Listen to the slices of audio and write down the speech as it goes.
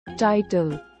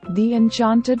Title: The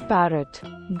Enchanted Parrot.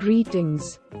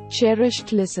 Greetings,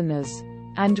 cherished listeners,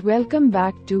 and welcome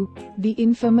back to The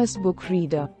Infamous Book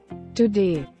Reader.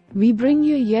 Today, we bring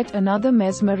you yet another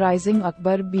mesmerizing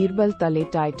Akbar-Birbal tale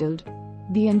titled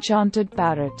The Enchanted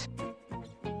Parrot.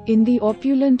 In the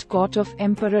opulent court of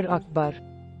Emperor Akbar,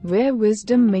 where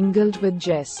wisdom mingled with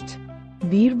jest,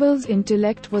 Birbal's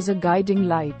intellect was a guiding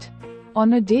light.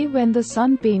 On a day when the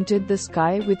sun painted the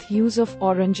sky with hues of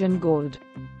orange and gold,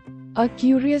 a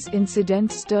curious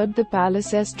incident stirred the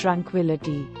palace's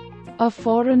tranquility. A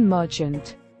foreign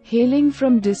merchant, hailing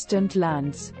from distant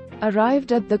lands,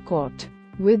 arrived at the court.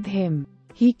 With him,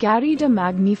 he carried a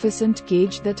magnificent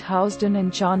cage that housed an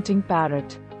enchanting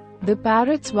parrot. The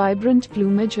parrot's vibrant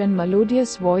plumage and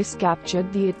melodious voice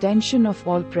captured the attention of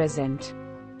all present.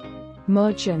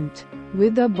 Merchant,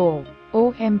 with a bow,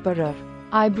 "O Emperor,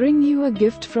 I bring you a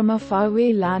gift from a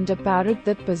faraway land, a parrot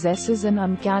that possesses an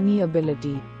uncanny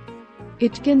ability.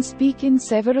 It can speak in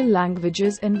several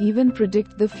languages and even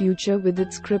predict the future with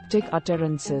its cryptic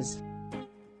utterances."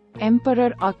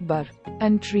 Emperor Akbar,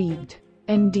 intrigued.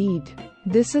 "Indeed,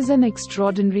 this is an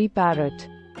extraordinary parrot.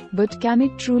 But can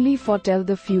it truly foretell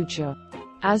the future,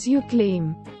 as you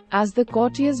claim?" As the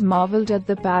courtiers marveled at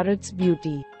the parrot's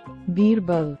beauty,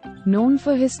 Birbal, known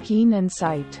for his keen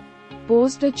insight,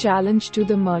 posed a challenge to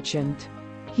the merchant.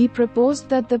 He proposed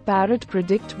that the parrot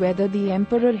predict whether the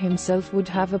emperor himself would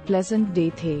have a pleasant day.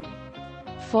 The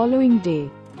following day,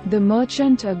 the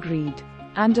merchant agreed,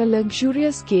 and a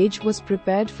luxurious cage was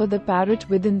prepared for the parrot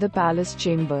within the palace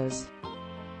chambers.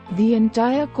 The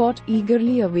entire court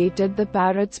eagerly awaited the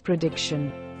parrot's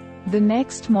prediction. The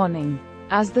next morning,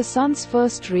 as the sun's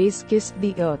first rays kissed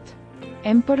the earth,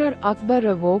 Emperor Akbar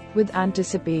awoke with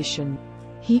anticipation.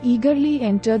 He eagerly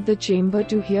entered the chamber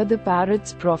to hear the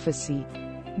parrot's prophecy.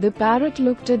 The parrot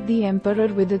looked at the emperor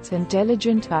with its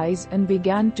intelligent eyes and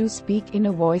began to speak in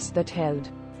a voice that held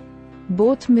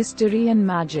both mystery and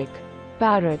magic.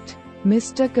 "Parrot,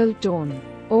 mystical tone.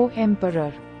 O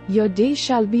Emperor, your day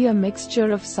shall be a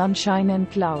mixture of sunshine and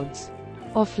clouds,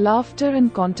 of laughter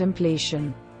and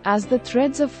contemplation, as the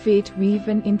threads of fate weave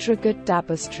an intricate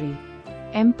tapestry."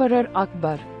 Emperor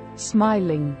Akbar,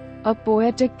 smiling, a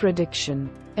poetic prediction.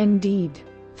 "Indeed.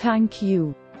 Thank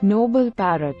you, noble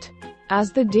parrot."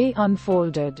 As the day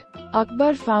unfolded,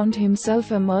 Akbar found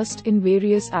himself immersed in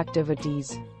various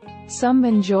activities, some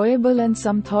enjoyable and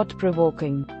some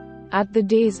thought-provoking. At the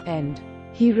day's end,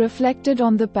 he reflected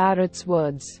on the parrot's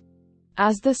words.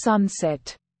 As the sun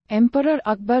set, Emperor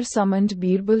Akbar summoned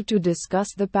Birbal to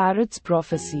discuss the parrot's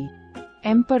prophecy.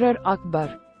 Emperor Akbar,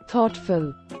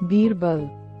 thoughtful. "Birbal,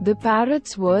 the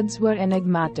parrot's words were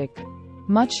enigmatic,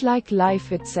 much like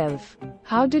life itself.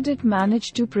 How did it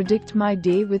manage to predict my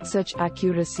day with such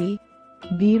accuracy?"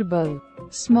 Birbal,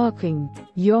 smirking,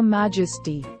 "Your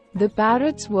Majesty, the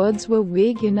parrot's words were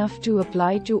vague enough to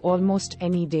apply to almost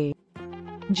any day.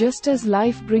 Just as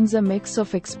life brings a mix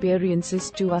of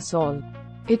experiences to us all.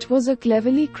 It was a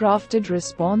cleverly crafted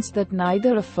response that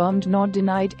neither affirmed nor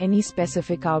denied any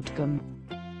specific outcome."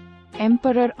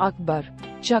 Emperor Akbar,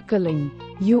 chuckling,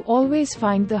 "You always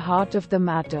find the heart of the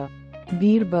matter."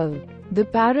 Birbal, "The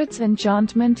parrot's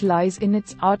enchantment lies in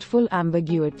its artful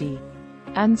ambiguity."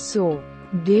 And so,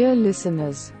 dear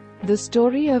listeners, the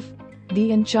story of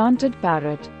The Enchanted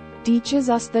Parrot teaches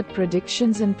us that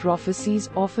predictions and prophecies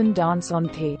often dance on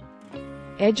the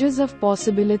edges of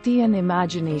possibility and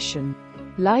imagination.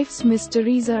 Life's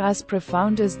mysteries are as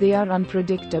profound as they are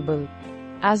unpredictable.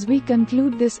 As we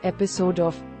conclude this episode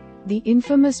of The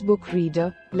Infamous Book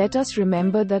Reader, let us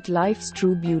remember that life's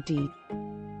true beauty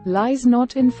lies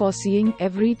not in foreseeing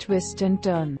every twist and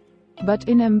turn, but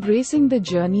in embracing the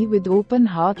journey with open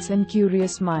hearts and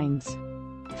curious minds.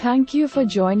 Thank you for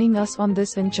joining us on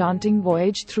this enchanting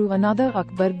voyage through another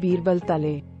Akbar-Birbal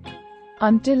tale.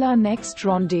 Until our next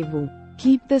rendezvous,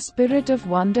 keep the spirit of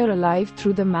wonder alive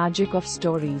through the magic of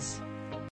stories.